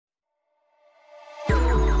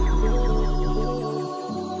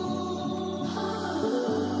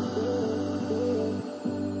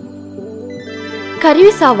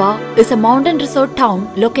Karuizawa is a mountain resort town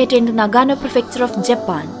located in the Nagano prefecture of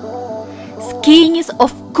Japan. Skiing is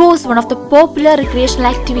of course one of the popular recreational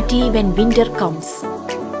activity when winter comes.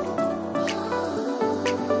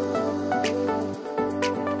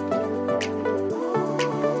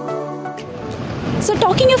 So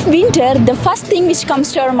talking of winter, the first thing which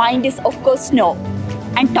comes to our mind is of course snow.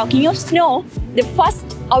 And talking of snow, the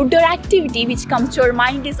first outdoor activity which comes to our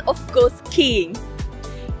mind is of course skiing.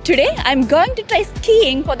 Today I'm going to try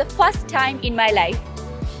skiing for the first time in my life.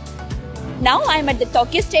 Now I'm at the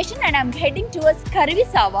Tokyo station and I'm heading towards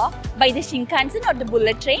Karuizawa by the Shinkansen or the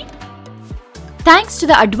bullet train. Thanks to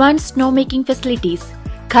the advanced snowmaking facilities,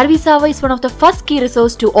 Karuizawa is one of the first ski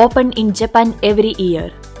resorts to open in Japan every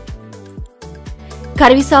year.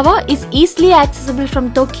 Karuizawa is easily accessible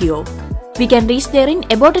from Tokyo. We can reach there in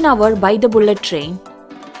about an hour by the bullet train.